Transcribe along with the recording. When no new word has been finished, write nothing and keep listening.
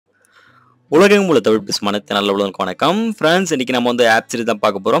உலகம் உள்ள தமிழ் பேசும் அனைத்து நல்ல உள்ளவங்களுக்கு வணக்கம் ஃப்ரெண்ட்ஸ். இன்னைக்கு நம்ம வந்து ஆப் சீரிஸ் தான்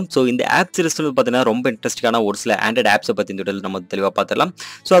பார்க்க போகிறோம். ஸோ இந்த ஆப் சீரிஸ் வந்து பார்த்தீங்கன்னா ரொம்ப இன்ட்ரெஸ்டிங்கான ஒரு சில ஆண்ட்ராய்ட் ஆப்ஸை பற்றி இந்த வீடியோவில் நம்ம தெளிவாக பார்த்துடலாம்.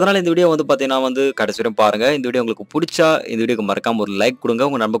 ஸோ அதனால் இந்த வீடியோ வந்து பார்த்தீங்கன்னா வந்து கடைசி வரையும் பாருங்கள். இந்த வீடியோ உங்களுக்கு பிடிச்சா இந்த வீடியோக்கு மறக்காம ஒரு லைக்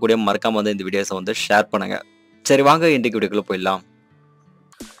கொடுங்க. உங்கள் நம்ப கூட மறக்காம வந்து இந்த வீடியோஸை வந்து ஷேர் பண்ணுங்க. சரி வாங்க இன்றைக்கு வீடியோக்குள்ளே போயிடலாம்.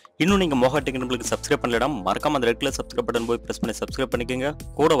 இன்னும் நீங்கள் mohatechintamil சப்ஸ்கிரைப் பண்ணலனா மறக்காம அந்த ரெட் கலர் சப்ஸ்கிரைப் பட்டன் போய் ப்ரெஸ் பண்ணி சப்ஸ்கிரைப் பண்ணிக்கோங்க.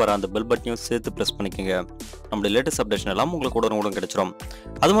 கூட வர அந்த பெல் பட்டனையும் சேர்த்து ப்ரெஸ் பண்ணிக்கோங்க. நம்மளுடைய லேட்டஸ்ட் அப்டேஷன் எல்லாம் உங்களுக்கு கூட கிடைச்சிரும்.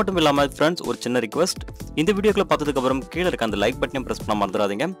 அது மட்டும் இல்லாமல் ஃப்ரெண்ட்ஸ் ஒரு சின்ன ரிக்வெஸ்ட், இந்த வீடியோக்களை பார்த்ததுக்கு அப்புறம் கீழே இருக்க அந்த லைக் பட்டனையும் ப்ரெஸ் பண்ண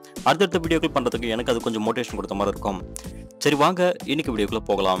மறந்துடாதீங்க. அடுத்தடுத்த வீடியோக்கள் பண்ணுறதுக்கு எனக்கு அது கொஞ்சம் மோட்டிவேஷன் கொடுத்த மாதிரி இருக்கும். சரி வாங்க இன்னைக்கு வீடியோக்குள்ளே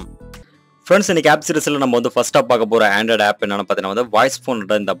போகலாம். ஃப்ரெண்ட்ஸ் இன்னைக்கு ஆப் சீரிஸில் நம்ம வந்து ஃபர்ஸ்ட்டாக பார்க்க போகிற ஆண்ட்ராய்ட் ஆப் என்னென்னு பார்த்தீங்கன்னா வந்து வாய்ஸ்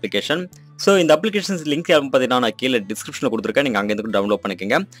ஃபோன்ற இந்த அப்ளிகேஷன். ஸோ இந்த அப்ளிகேஷன்ஸ் லிங்க் பார்த்தீங்கன்னா நான் கீழே டிஸ்கிரிப்ஷனில் கொடுத்துருக்கேன். நீங்கள் அங்கேருந்து டவுன்லோட்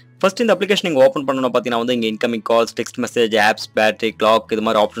பண்ணிக்கோங்க. ஃபர்ஸ்ட் இந்த அப்ளிகேஷன் நீங்கள் ஓப்பன் பண்ணணும் பார்த்தீங்கன்னா வந்து இங்கே incoming calls, text message, apps, battery, clock இது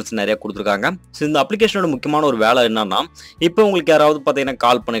மாதிரி ஆப்ஷன்ஸ் நிறைய கொடுத்துருக்காங்க. ஸோ இந்த அப்ளிகேஷனோட முக்கியமான ஒரு வேலை என்னன்னா, இப்போ உங்களுக்கு யாராவது பார்த்தீங்கன்னா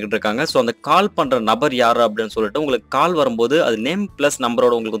கால் பண்ணிக்கிட்டு இருக்காங்க. ஸோ அந்த கால் பண்ணுற நபர் யார் அப்படின்னு சொல்லிட்டு உங்களுக்கு கால் வரும்போது அது நேம் ப்ளஸ்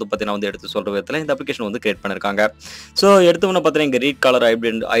நம்பரோட உங்களுக்கு வந்து பார்த்தீங்கன்னா வந்து எடுத்து சொல்கிற விதத்தில் இந்த அப்ளிகேஷன் வந்து கிரியேட் பண்ணியிருக்காங்க. ஸோ எடுத்தவொன்னே பார்த்தீங்கன்னா இங்கே ரீட் காலர்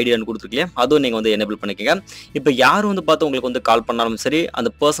ஐடியான்னு கொடுத்துருக்கீங்க, அதுவும் நீங்கள் வந்து எனேபிள் பண்ணிக்கோங்க. இப்போ யார் வந்து பார்த்து உங்களுக்கு வந்து கால் பண்ணாலும் சரி அந்த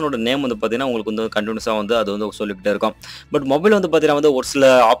பர்சனோட நேம் வந்து பார்த்தீங்கன்னா உங்களுக்கு வந்து கண்டினியூஸாக வந்து அது வந்து சொல்லிக்கிட்டே இருக்கும். பட் மொபைல் வந்து பார்த்தீங்கன்னா வந்து ஒரு சில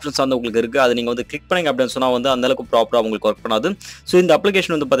ஆப்ஷன்ஸ் வந்து உங்களுக்கு இருக்குது. அது நீங்கள் வந்து கிளிக் பண்ணிங்க அப்படின்னு சொன்னால் வந்து அந்தளவுக்கு ப்ராப்பராக உங்களுக்கு ஒர்க் பண்ணாது. ஸோ இந்த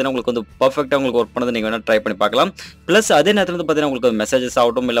அப்ளிகேஷன் வந்து பார்த்தீங்கன்னா உங்களுக்கு வந்து பர்ஃபெக்டாக உங்களுக்கு ஒர்க் பண்ணது நீங்கள் வேணால் ட்ரை பண்ணி பார்க்கலாம். ப்ளஸ் அதே நேரத்தில் வந்து பார்த்தீங்கன்னா உங்களுக்கு மெசேஜஸ்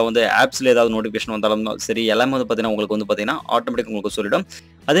ஆகட்டும் இல்லை வந்து ஆப்ஸில் ஏதாவது நோட்டிஃபிகேஷன் வந்தாலும் சரி எல்லாமே வந்து பார்த்தீங்கன்னா உங்களுக்கு வந்து பார்த்தீங்கன்னா ஆட்டோமேட்டிக் உங்களுக்கு சொல்லிடும்.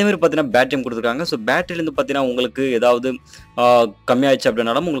 அதேமாதிரி பார்த்தீங்கன்னா பேட்டரியும் கொடுத்துருக்காங்க. ஸோ பேட்டரியிலேருந்து பார்த்தீங்கன்னா உங்களுக்கு ஏதாவது கம்மியாயிடுச்சு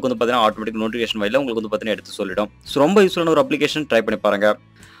அப்படின்னாலும் உங்களுக்கு வந்து பார்த்தீங்கன்னா ஆட்டோமேட்டிக் நோட்டிஃபிகேஷன் வழியில் உங்களுக்கு வந்து பார்த்தீங்கன்னா எடுத்து சொல்லிடும். ஸோ ரொம்ப யூஸ்ஃபுல்லான ஒரு அப்ளிகேஷன், ட்ரை பண்ணி பாருங்கள்.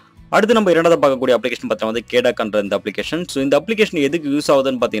 அடுத்து நம்ம இரண்டாவது பார்க்கக்கூடிய அப்ளிகேஷன் பார்த்தீங்கன்னா வந்து Kdak இந்த அப்ளிகேஷன். ஸோ இந்த அப்ளிகேஷன் எதுக்கு யூஸ்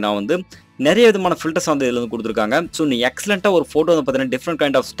ஆகுதுன்னு பார்த்தீங்கன்னா வந்து நிறைய விதமான ஃபில்டர்ஸ் வந்து இதில் வந்து கொடுத்துருக்காங்க. ஸோ நீங்கள் எக்ஸலண்ட்டாக ஒரு ஃபோட்டோ வந்து பார்த்தீங்கன்னா டிஃப்ரெண்ட்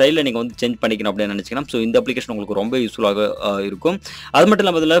கைண்ட் ஆஃப் ஸ்டைலில் நீங்கள் வந்து சேஞ்ச் பண்ணிக்கணும் அப்படின்னு நினச்சிங்கன்னா ஸோ இந்த அப்ளிகேஷன் உங்களுக்கு ரொம்ப யூஸ்ஃபுல்லாக இருக்கும். அது மட்டும்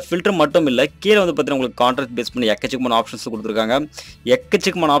இல்லாமல் இதில் ஃபில்டர் மட்டும் இல்லை, கீழே வந்து பார்த்தீங்கன்னா உங்களுக்கு கான்ட்ராஸ்ட் பேஸ் பண்ணி எக்கச்சக்கமான ஆப்ஷன்ஸ்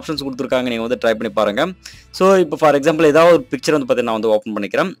கொடுத்துருக்காங்க. நீங்கள் வந்து ட்ரை பண்ணி பாருங்கள். ஸோ இப்போ ஃபார் எக்ஸாம்பிள் ஏதாவது ஒரு பிக்சர் வந்து பார்த்தீங்கன்னா நான் வந்து ஓப்பன்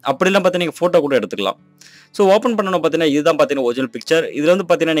பண்ணிக்கிறேன். அப்படிலாம் பார்த்தீங்கன்னா நீங்கள் ஃபோட்டோ கூட எடுத்துக்கலாம். ஸோ ஓப்பன் பண்ணணும் பார்த்தீங்கன்னா இதுதான் பார்த்தீங்கன்னா ஒரிஜினல் பிக்சர். இதில் வந்து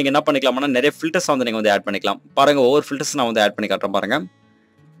பார்த்தீங்கன்னா நீங்கள் என்ன பண்ணிக்கலாம்னா நிறைய ஃபில்டர்ஸ் வந்து நீங்கள் வந்து ஆட் பண்ணிக்கலாம். பாருங்கள் ஒவ்வொரு ஃபில்டர்ஸ் நான் வந்து ஆட் பண்ணி காட்டுறேன் பாருங்கள்.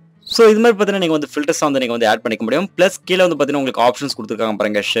 ஸோ இது மாதிரி பார்த்தீங்கன்னா நீங்கள் வந்து ஃபில்டர்ஸ் வந்து நீங்கள் வந்து ஆட் பண்ணிக்க முடியும். ப்ளஸ் கீழே வந்து பார்த்தீங்கன்னா உங்களுக்கு ஆப்ஷன்ஸ் கொடுத்துருக்காங்க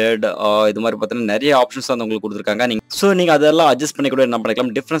பாருங்கள், ஷேட் இது மாதிரி பார்த்தீங்கன்னா நிறைய ஆப்ஷன்ஸ் வந்து உங்களுக்கு கொடுத்துருக்காங்க. நீங்கள் அதெல்லாம் அட்ஜஸ்ட் பண்ணி கூட என்ன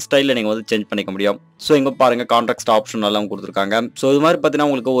பண்ணிக்கலாம், டிஃப்ரெண்ட் ஸ்டைலில் நீங்கள் வந்து சேஞ்ச் பண்ணிக்க முடியும். ஸோ இங்கே பாருங்கள் கான்ட்ராஸ்ட் ஆப்ஷன் எல்லாம் கொடுத்துருக்காங்க. ஸோ இது மாதிரி பார்த்தீங்கன்னா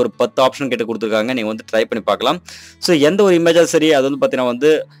உங்களுக்கு ஒரு 10 ஆப்ஷன் கிட்ட கொடுத்துருக்காங்க. நீங்கள் வந்து ட்ரை பண்ணி பார்க்கலாம். ஸோ எந்த ஒரு இமேஜாக சரி அது வந்து பார்த்தீங்கன்னா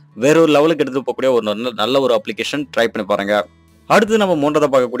வந்து வேற ஒரு லெவலுக்கு எடுத்து போகக்கூடிய ஒரு நல்ல ஒரு அப்ளிகேஷன், ட்ரை பண்ணி பாருங்க. அடுத்து நம்ம மூன்றாவது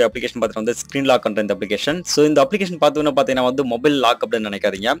பார்க்கக்கூடிய அப்ளிகேஷன் பார்த்தீங்கன்னா வந்து ஸ்க்ரீன் லாக் என்ற இந்த அப்ளிகேஷன். ஸோ இந்த அப்ளிகேஷன் பார்த்தீங்கன்னா வந்து மொபைல் லாக் அப்படின்னு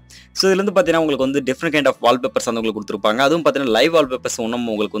நினைக்காதீங்க. ஸோ இதுலேருந்து பார்த்தீங்கன்னா உங்களுக்கு வந்து டிஃப்ரெண்ட் கைண்ட் ஆஃப் வால்பேப்பர்ஸ் வந்து உங்களுக்கு கொடுத்துருப்பாங்க. அதுவும் பார்த்தீங்கன்னா லைவ் வால்பேப்பர்ஸ் இன்னும்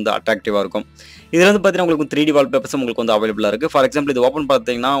உங்களுக்கு வந்து அட்ராக்டிவாக இருக்கும். இதில் வந்து பார்த்தீங்கன்னா உங்களுக்கு 3D வால்பேப்பர்ஸ் உங்களுக்கு வந்து அவைலபிளாக இருக்குது. ஃபார் எக்ஸாம்பிள் இது ஓப்பன்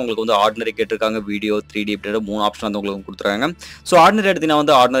பார்த்தீங்கன்னா உங்களுக்கு வந்து ஆர்டினரி கேட்டிருக்காங்க, வீடியோ, 3D இப்படி 3 ஆப்ஷன் வந்து உங்களுக்கு கொடுத்துருக்காங்க. ஸோ ஆர்டினரி எடுத்தீங்கன்னா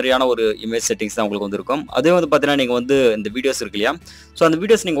வந்து ஆர்டினரியான ஒரு இமேஜ் செட்டிங்ஸ் தான் உங்களுக்கு வந்து இருக்கும். அதே வந்து பார்த்தீங்கன்னா நீங்கள் வந்து இந்த வீடியோஸ் இருக்கு இல்லையா, ஸோ அந்த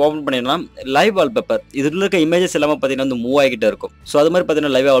வீடியோஸ் நீங்கள் ஓப்பன் பண்ணிடலாம். லைவ் வால்பேப்பர் இதில் இருக்க இமேஜஸ் எல்லாமே பார்த்தீங்கன்னா வந்து மூவ் ஆகிட்டே இருக்கும். ஸோ அது மாதிரி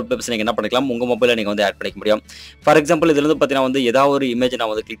லைவ் வால்பேப்பர்ஸ் நீங்க என்ன பண்ணிக்கலாம், உங்க மொபைல்ல நீங்க வந்து ஆட் பண்ணிக்க முடியும். ஃபார் எக்ஸாம்பிள் இதுல இருந்து பாத்தீங்கன்னா வந்து ஏதாவது ஒரு இமேஜ்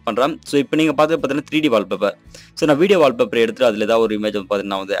நான் வந்து கிளிக் பண்றேன். சோ இப்போ நீங்க பாத்தீங்கன்னா 3D வால்பேப்பர். சோ நான் வீடியோ வால்பேப்பர் எடுத்து அதுல ஏதாவது ஒரு இமேஜ்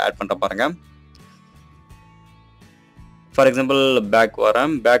பாத்தீங்கன்னா நான் வந்து ஆட் பண்றேன் பாருங்க. ஃபார் எக்ஸாம்பிள் பேக்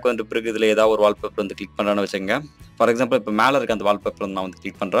வரேன். பேக் வந்து பிறகு இதுல ஏதாவது ஒரு வால்பேப்பர் வந்து கிளிக் பண்றேன்னு வச்சுங்க. ஃபார் எக்ஸாம்பிள் இப்போ மேல இருக்க அந்த வால்பேப்பர் வந்து நான் வந்து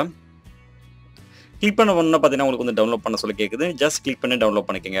கிளிக் பண்றேன். கிளிக் பண்ண உடனே பாத்தீங்கன்னா உங்களுக்கு வந்து டவுன்லோட் பண்ண சொல்லி கேக்குது. ஜஸ்ட் கிளிக் பண்ணி டவுன்லோட்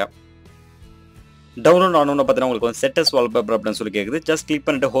பண்ணிக்கங்க. டவுன்லோட் ஆனோன்னு பார்த்தீங்கன்னா உங்களுக்கு வந்து செட் அஸ் வால்பேப்பர் அப்படின்னு சொல்லி கேட்குது. ஜஸ்ட் கிளிக்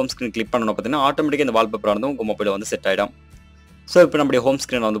பண்ணிட்டு ஹோம் ஸ்க்ரீன் கிளிக் பண்ணணும் பார்த்தீங்கன்னா ஆட்டோமேட்டிக்காக இந்த வால்பேப்பர் வந்து உங்கள் மொபைலில் வந்து செட் ஆகிடும். ஸோ இப்போ நம்மளுடைய ஹோம்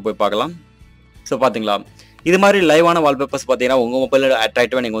ஸ்க்ரீனில் வந்து போய் பார்க்கலாம். ஸோ பார்த்தீங்களா இது மாதிரி லைவான வால்பேப்பர்ஸ் பார்த்தீங்கன்னா உங்கள் மொபைலில்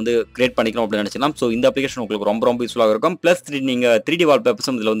அட்ராக்டிவாக நீங்கள் வந்து கிரியேட் பண்ணிக்கணும் அப்படின்னு நினச்சிக்கலாம். ஸோ இந்த அப்ளிகேஷன் உங்களுக்கு ரொம்ப யூஸ்ஃபுல்லாக இருக்கும். ப்ளஸ் நீங்கள் 3D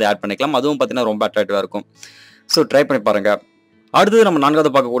வால்பேப்பர்ஸும் இதில் வந்து ஆட் பண்ணிக்கலாம். அதுவும் பார்த்தீங்கன்னா ரொம்ப அட்ராக்டிவாக இருக்கும். ஸோ ட்ரை பண்ணி பாருங்கள். அடுத்து நம்ம நான்காவது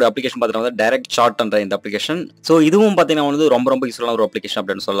பார்க்கக்கூடிய அப்ளிகேஷன் பார்த்தீங்கன்னா வந்து டைரக்ட் சாட் என்ற இந்த அப்ளிகேஷன். ஸோ இதுவும் பார்த்தீங்கன்னா வந்து ரொம்ப யூஸ்ஃபுல்லான ஒரு அப்ளிகேஷன்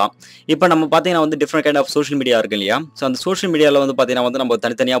அப்படின்னு சொல்லலாம். இப்போ நம்ம பார்த்தீங்கன்னா வந்து different kind of social media இருக்கு இல்லையா, ஸோ அந்த சோஷியல் மீடியாவில் வந்து பார்த்தீங்கன்னா வந்து நம்ம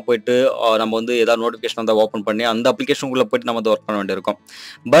தனித்தனியாக போயிட்டு நம்ம வந்து ஏதாவது நோட்டிஃபிகேஷன் வந்து ஓப்பன் பண்ணி அந்த அப்ளிகேஷனுக்குள்ளே போயிட்டு நம்ம வந்து ஒர்க் பண்ண வேண்டியிருக்கும்.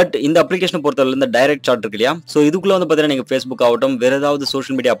 பட் இந்த அப்ளிகேஷன் பொறுத்தவரை இந்த டைரக்ட் சாட் இருக்கு இல்லையா, ஸோ இதுக்குள்ளே வந்து பார்த்தீங்கன்னா நீங்கள் ஃபேஸ்புக் ஆகட்டும் வேறு ஏதாவது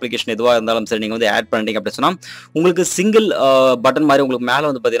சோஷியல் மீடியா அப்ளிகேஷன் எதுவாக இருந்தாலும் சரி நீங்கள் வந்து ஆட் பண்ணிட்டீங்க அப்படின்னு சொன்னால் உங்களுக்கு சிங்கிள் பட்டன் மாதிரி உங்களுக்கு மேலே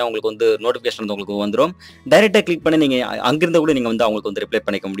வந்து பார்த்தீங்கன்னா உங்களுக்கு வந்து நோட்டிஃபிகேஷன் வந்து உங்களுக்கு வந்துடும். டைரெக்டாக கிளிக் பண்ணி நீங்கள் அங்கிருந்த கூட நீங்கள் வந்து அவங்களுக்கு வந்து ரிப்ளை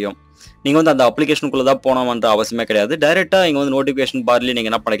பண்ணிக்க முடியும். நீங்க வந்து அந்த அப்ளிகேஷனுக்குள்ள தான் போகணும்ன்ற அவசியமே கிடையாது. டைரக்டா இங்க வந்து நோட்டிஃபிகேஷன் பார்ல நீங்க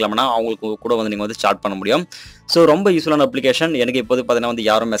என்ன பண்ணிக்கலாம்னா அவங்களுக்கு கூட வந்து நீங்க வந்து சாட் பண்ண முடியும். ஸோ ரொம்ப யூஸ்ஃபுல்லான அப்ளிகேஷன். எனக்கு இப்போது பார்த்தீங்கன்னா வந்து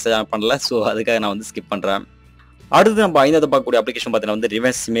யாரும் மெசேஜ் பண்ணல. ஸோ அதுக்காக நான் வந்து ஸ்கிப் பண்றேன். அடுத்து நம்ம ஐந்தாவது பார்க்கக்கூடிய அப்ளிகேஷன் பார்த்தீங்கன்னா வந்து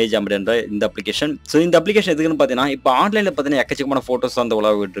ரிவர்ஸ் இமேஜ் அப்படின்ற இந்த அப்ளிகேஷன். ஸோ இந்த அப்ளிகேஷன் எதுக்குன்னு பார்த்தீங்கன்னா, இப்போ ஆன்லைனில் பார்த்தீங்கன்னா எக்கச்சக்கமான ஃபோட்டோஸ் வந்து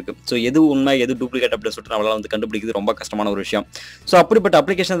உலகிட்டு இருக்கு. ஸோ எது உண்மை எது டூப்ளிகேட் அப்படின்னு சொல்லிட்டு நம்மளால வந்து கண்டுபிடிக்கிறது ரொம்ப கஷ்டமான ஒரு விஷயம். ஸோ அப்படிப்பட்ட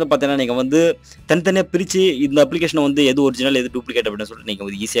அப்ளிகேஷன் பார்த்தீங்கன்னா நீங்கள் வந்து தனித்தனியாக பிரித்து இந்த அப்ளிகேஷன் வந்து எது ஒரிஜினல் எது டூப்ளிகேட் அப்படின்னு சொல்லிட்டு நீங்கள்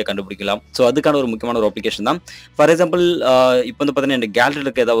வந்து ஈஸியாக கண்டுபிடிக்கலாம். ஸோ அதுக்கான ஒரு முக்கியமான ஒரு அப்ளிகேஷன் தான். ஃபார் எக்ஸாம்பிள் இப்போ வந்து பார்த்தீங்கன்னா இந்த கேலரியில்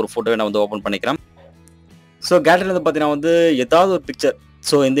இருக்க ஏதாவது ஒரு ஃபோட்டோவை நான் வந்து ஓப்பன் பண்ணிக்கிறேன். ஸோ கேலரியில் வந்து பார்த்தீங்கன்னா வந்து ஏதாவது ஒரு பிக்சர்.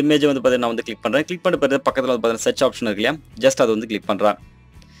 ஸோ இந்த இமேஜை வந்து பார்த்தீங்கன்னா நான் வந்து கிளிக் பண்ணுறேன். கிளிக் பண்ண பிறகு பக்கத்தில் வந்து பார்த்தீங்கன்னா சர்ச் ஆப்ஷன் இருக்கு இல்லையா, ஜஸ்ட் அதை வந்து கிளிக் பண்ணுறேன்.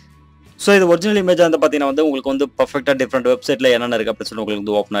 ஸோ இது ஒரிஜினல் இமேஜாக வந்து பார்த்தீங்கன்னா வந்து உங்களுக்கு வந்து பர்ஃபெக்டாக டிஃப்ரெண்ட் வெப்சைட்டில் என்னென்ன இருக்குது அப்படின்னு சொல்லி உங்களுக்கு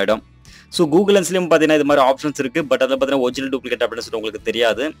வந்து ஓப்பன் ஆகிடும். ஸோ கூகுள் லென்ஸ்லையும் பார்த்தீங்கன்னா இது மாதிரி ஆப்ஷன்ஸ் இருக்குது. பட் அதில் பார்த்தீங்கன்னா ஒரிஜினல் டூப்ளிகேட் அப்படின்னு சொல்லி உங்களுக்கு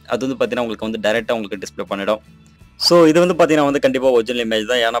தெரியாது. அது வந்து பார்த்தீங்கன்னா உங்களுக்கு வந்து டேரெக்டாக உங்களுக்கு டிஸ்பிளே பண்ணிடும். ஸோ இது வந்து பார்த்தீங்கன்னா வந்து கண்டிப்பாக ஒரிஜினல்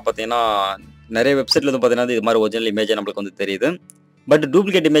இமேஜ் தான். ஏன்னா பார்த்தீங்கன்னா நிறைய வெப்சைட்டில் வந்து பார்த்தீங்கன்னா இது மாதிரி ஒரிஜினல் இமேஜ் நம்மளுக்கு வந்து தெரியுது. பட்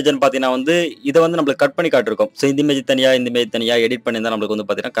டூப்ளிகேட் இமேஜ்னு பார்த்தீங்கன்னா வந்து இதை வந்து நம்மளுக்கு கட் பண்ணி காட்டிருக்கும். ஸோ இந்த இமேஜ் தனியாக இந்த இமேஜ் தனியாக எடிட் பண்ணியிருந்தால் நம்மளுக்கு வந்து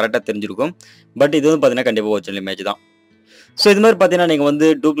பார்த்தீங்கன்னா கரெக்டாக தெரிஞ்சிருக்கும். பட் இது வந்து பார்த்தீங்கன்னா கண்டிப்பாக ஒரிஜினல் இமேஜ் தான். ஸோ இது மாதிரி பார்த்தீங்கன்னா நீங்கள் வந்து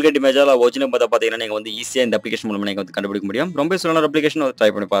டூப்ளிகேட் இமேஜா இல்லை ஒரிஜினல் பார்த்தீங்கன்னா நீங்கள் வந்து ஈஸியாக இந்த அப்ளிகேஷன் மூலமாக நீங்கள் வந்து கண்டுபிடிக்க முடியும். ரொம்ப யூஸ்ஃபுல்லான அப்ளிகேஷன்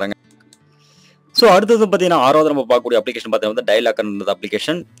ட்ரை பண்ணி பாருங்க. ஸோ அடுத்தது பார்த்தீங்கன்னா ஆறாவது நம்ம பார்க்கக்கூடிய அப்ளிகேஷன் பார்த்தீங்கன்னா வந்து டயலாக்ன்றது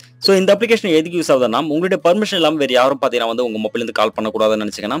அப்ளிகேஷன். ஸோ இந்த அப்ளிகேஷன் எதுக்கு யூஸ் ஆகுதுன்னா, உங்களுடைய பர்மிஷன் இல்லாமல் வேறு யாரும் பார்த்தீங்கன்னா வந்து உங்கள் மொபைலேருந்து கால் பண்ணக்கூடாதுன்னு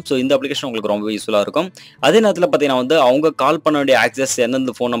நினச்சிங்கன்னா, ஸோ இந்த அப்ளிகேஷன் உங்களுக்கு ரொம்ப யூஸ்ஃபுல்லாக இருக்கும். அதே நேரத்தில் பார்த்தீங்கன்னா வந்து அவங்க கால் பண்ண வேண்டிய ஆக்சஸ்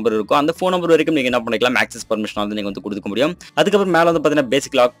எந்தெந்த ஃபோன் நம்பர் இருக்கோ அந்த ஃபோன் நம்பர் வரைக்கும் நீங்கள் என்ன பண்ணிக்கலாம், ஆக்சஸ் பர்மிஷன் வந்து நீங்கள் வந்து கொடுக்க முடியும். அதுக்கப்புறம் மேலே வந்து பார்த்தீங்கன்னா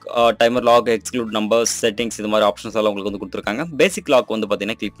பேசிக் lock, timer lock, exclude numbers, settings இது மாதிரி ஆப்ஷன்ஸ் எல்லாம் உங்களுக்கு வந்து கொடுத்துருக்காங்க. பேசிக் லாக் வந்து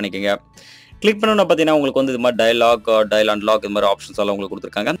பார்த்தீங்கன்னா கிளிக் பண்ணிக்கோங்க. கிளிக் பண்ணோன்னா பார்த்தீங்கன்னா உங்களுக்கு வந்து இது மாதிரி டயல் அன்லாக் இது மாதிரி ஆப்ஷன்ஸ் எல்லாம் உங்களுக்கு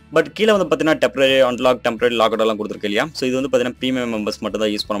கொடுத்துருக்காங்க. பட் கீழே வந்து பார்த்தீங்கன்னா டெம்பரரி அன்லாக், டெம்பரரி லாக் எல்லாம் கொடுத்துருக்கு இல்லையா. ஸோ இது வந்து பார்த்தீங்கன்னா ப்ரீமியம் மெம்பர்ஸ் மட்டும்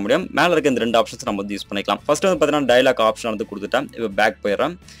தான் யூஸ் பண்ண முடியும். மேலே இருக்க இந்த 2 ஆப்ஷன்ஸ் நம்ம வந்து யூஸ் பண்ணிக்கலாம். ஃபர்ஸ்ட் வந்து பார்த்தீங்கன்னா டயலாக் ஆப்ஷன் வந்து கொடுத்துட்டேன். இப்போ பேக்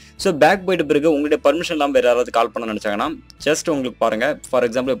போயிடுறேன். ஸோ பேக் போயிட்டு பிறகு உங்களுடைய பர்மிஷன் இல்லாமல் வேறு யாராவது கால் பண்ண நினச்சாங்கன்னா ஜஸ்ட் உங்களுக்கு பாருங்கள். ஃபார்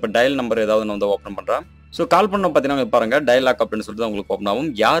எக்ஸாம்பிள் இப்போ டயல் நம்பர் ஏதாவது நான் வந்து ஓப்பன் பண்ணுறேன். ஸோ கால் பண்ண பார்த்தீங்கன்னா பாருங்க டயலாக் அப்படின்னு சொல்லிட்டு தான் உங்களுக்கு ஓப்பன்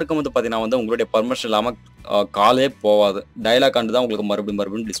ஆகும். யாருக்கும் வந்து பார்த்தீங்கன்னா வந்து உங்களுடைய பர்மிஷன் இல்லாமல் காலே போகாது. டயலாக் ஆண்டு தான் உங்களுக்கு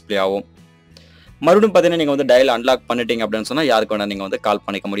மறுபடியும் டிஸ்பிளே ஆகும். மறுபடியும் பார்த்தீங்கன்னா நீங்கள் வந்து டயல் அன்லாக் பண்ணிட்டீங்க அப்படின்னு சொன்னால் யாருக்கு வேணால் நீங்கள் வந்து கால்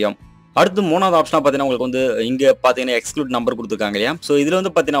பண்ணிக்க முடியும். அடுத்து 3வது ஆப்ஷனாக பார்த்தீங்கன்னா உங்களுக்கு வந்து இங்கே பார்த்தீங்கன்னா எக்ஸ்க்ளூட் நம்பர் கொடுத்துருக்காங்க இல்லையா. ஸோ இதில்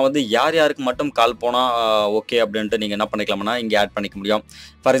வந்து பார்த்தீங்கன்னா வந்து யாருக்கு மட்டும் கால் போனால் ஓகே அப்படின்ட்டு நீங்கள் என்ன பண்ணிக்கலாம்னா இங்கே ஆட் பண்ணிக்க முடியும்.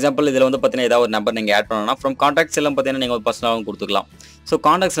 ஃபார் எக்ஸாம்பிள் இதில் வந்து பார்த்தீங்கன்னா ஏதாவது ஒரு நம்பர் நீங்கள் ஆட் பண்ணணும்னா ஃப்ரம் கான்டாக்ட்ஸ் எல்லாம் பார்த்தீங்கன்னா நீங்கள் ஒரு பர்சனலாகவும் கொடுத்துக்கலாம். ஸோ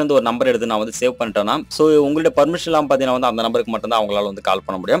கான்டாக்ட்ஸ்லேருந்து ஒரு நம்பர் எடுத்து நான் வந்து சேவ் பண்ணிட்டேன்னா ஸோ உங்களுடைய பர்மிஷன் இல்லாமல் பார்த்தீங்கன்னா வந்து அந்த நம்பருக்கு மட்டும்தான் அவங்களால வந்து கால்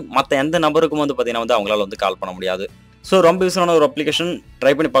பண்ண முடியும். மற்ற எந்த நம்பருக்கும் வந்து பார்த்தீங்கன்னா வந்து அவங்களால வந்து கால் பண்ண முடியாது. ஸோ ரொம்ப யூஸ்ஃபுல்லான ஒரு அப்ளிகேஷன்.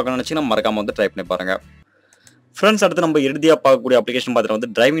 ட்ரை பண்ணி பார்க்கணும்னு நினச்சிங்கன்னா மறக்காமல் வந்து ட்ரை பண்ணி பாருங்கள். ஃப்ரெண்ட்ஸ் அடுத்து நம்ம இறுதியாக பார்க்கக்கூடிய அப்ளிகேஷன் பார்த்தீங்கன்னா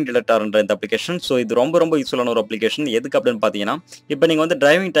வந்து டிரைவிங் டிடெக்டர்ன்ற இந்த அப்ளிகேஷன். ஸோ இது ரொம்ப யூஸ்ஃபுல்லான ஒரு அப்ளிகேஷன். எதுக்கு அப்படின்னு பார்த்தீங்கன்னா, இப்போ நீங்கள் வந்து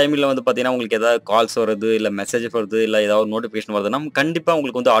டிரைவிங் டைமில் வந்து பார்த்தீங்கன்னா உங்களுக்கு ஏதாவது கால்ஸ் வருது, இல்லை மெசேஜ் வருது, இல்லை ஏதாவது நோட்டிஃபிகேஷன் வருதுன்னா கண்டிப்பாக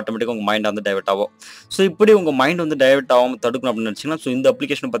உங்களுக்கு வந்து ஆட்டோமேட்டிக்காக உங்கள் மைண்ட் வந்து டைவர்ட் ஆகும். ஸோ இப்படி உங்கள் மைண்ட் வந்து டைவர்ட் ஆகாமல் தடுக்கணும் அப்படின்னு நினச்சிங்கன்னா ஸோ இந்த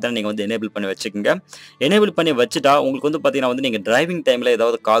அப்ளிகேஷன் பார்த்தீங்கன்னா நீங்கள் வந்து எனேபிள் பண்ணி வச்சுக்கோங்க. எனேபிள் பண்ணி வச்சுட்டா உங்களுக்கு வந்து பார்த்தீங்கன்னா வந்து நீங்கள் டிரைவிங் டைமில்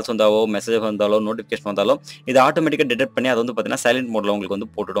ஏதாவது கால்ஸ் வந்தாலோ, மெசேஜ் வந்தாலோ, நோட்டிஃபிகேஷன் வந்தாலோ இது ஆட்டோமேட்டிக்காக டிடெக்ட் பண்ணி அதை வந்து பார்த்தீங்கன்னா சைலண்ட் மோடில் உங்களுக்கு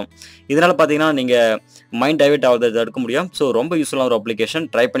வந்து போட்டுடும். இதனால் பார்த்தீங்கன்னா நீங்கள் மைண்ட் டைவர்ட் ஆகுறதை தடுக்க முடியும். ஸோ ரொம்ப யூஸ்ஃபுல்லான ஒரு அப்ளிகேஷன்.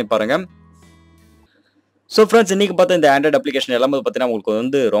 ட்ரை பண்ணி பாருங்க. ஸோ ஃப்ரெண்ட்ஸ் இன்னைக்கு பார்த்தா இந்த ஆண்ட்ராய்டு அப்ளிகேஷன் எல்லாமே பார்த்தீங்கன்னா உங்களுக்கு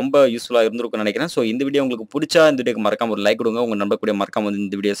வந்து ரொம்ப யூஸ்ஃபுல்லாக இருந்திருக்கும்னு நினைக்கிறேன். ஸோ இந்த வீடியோ உங்களுக்கு பிடிச்சா இந்த வீடியோக்கு மறக்காம ஒரு லைக் கொடுங்க. உங்கள் நண்பர் கூட மறக்காம வந்து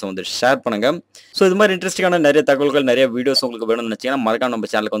இந்த வீடியோஸை வந்து ஷேர் பண்ணுங்க. ஸோ இது மாதிரி இன்ட்ரெஸ்டிங்கான நிறைய தகவல்கள், நிறைய வீடியோஸ் உங்களுக்கு வேணும்னு நினச்சிங்கன்னா மறக்காம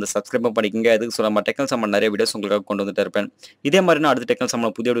நம்ம சேனலுக்கு வந்து சப்ஸ்கிரைப் பண்ணிக்கங்க. எதுக்கு சொல்லாமல் டெக்னிக்கல் சம்பந்த நிறைய வீடியோஸ் உங்களுக்காக கொண்டு வந்துட்டு இருப்பேன். இதே மாதிரி நான் அடுத்த டெக்னிக்கல்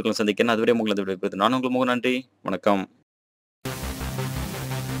சம்பந்த புதிய வீடியோக்களை சந்திக்கிறேன். அதுவரை உங்களுக்கு நான் உங்களுக்கு நன்றி. வணக்கம்.